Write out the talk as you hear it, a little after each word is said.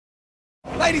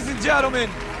Ladies and gentlemen,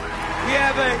 we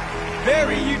have a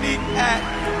very unique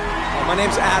act. My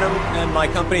name's Adam, and my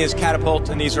company is Catapult,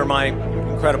 and these are my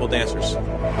incredible dancers.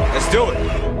 Let's do it.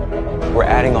 We're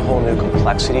adding a whole new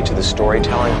complexity to the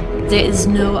storytelling. There is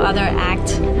no other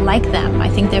act like them. I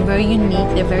think they're very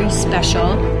unique, they're very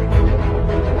special.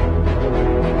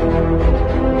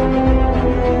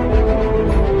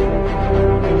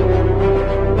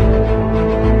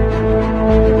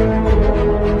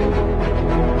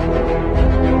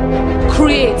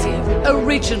 Creative,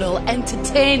 original,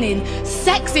 entertaining,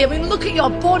 sexy. I mean, look at your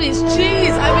bodies,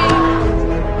 jeez.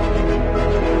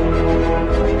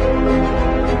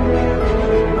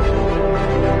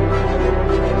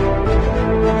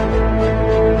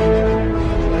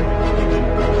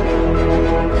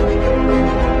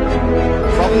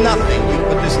 From nothing, you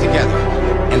put this together.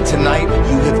 And tonight,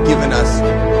 you have given us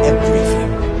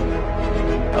everything.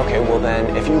 Okay, well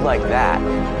then, if you like that,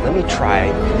 let me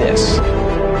try this.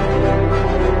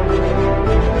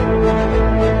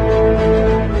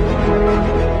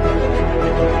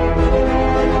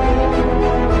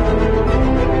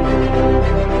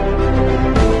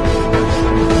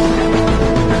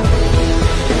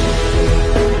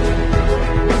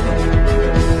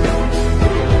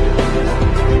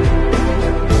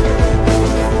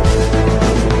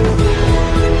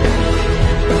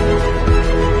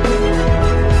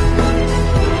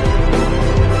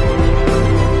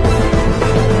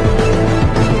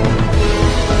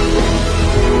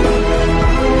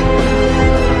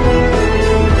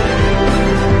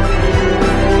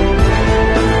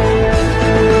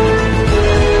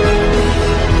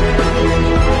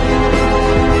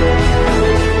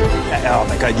 Oh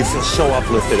my God, you feel so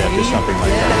uplifted after something like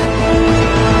that.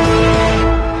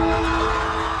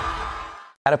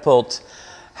 Catapult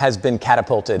has been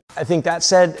catapulted. I think that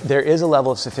said, there is a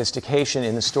level of sophistication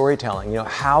in the storytelling. You know,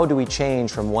 how do we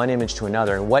change from one image to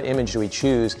another, and what image do we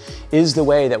choose is the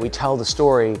way that we tell the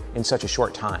story in such a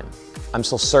short time. I'm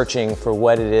still searching for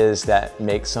what it is that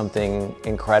makes something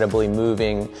incredibly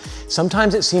moving.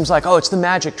 Sometimes it seems like, oh, it's the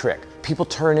magic trick. People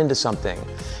turn into something.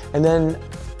 And then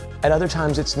at other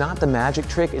times, it's not the magic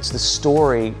trick, it's the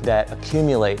story that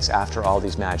accumulates after all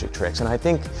these magic tricks. And I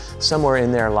think somewhere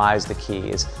in there lies the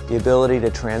key, is the ability to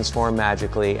transform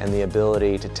magically and the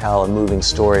ability to tell a moving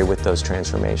story with those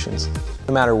transformations.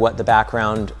 No matter what the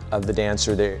background of the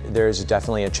dancer, there's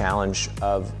definitely a challenge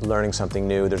of learning something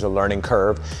new. There's a learning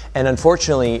curve. And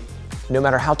unfortunately, no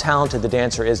matter how talented the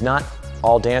dancer is, not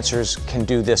all dancers can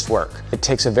do this work. It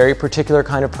takes a very particular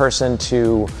kind of person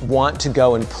to want to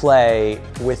go and play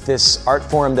with this art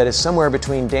form that is somewhere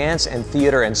between dance and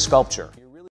theater and sculpture.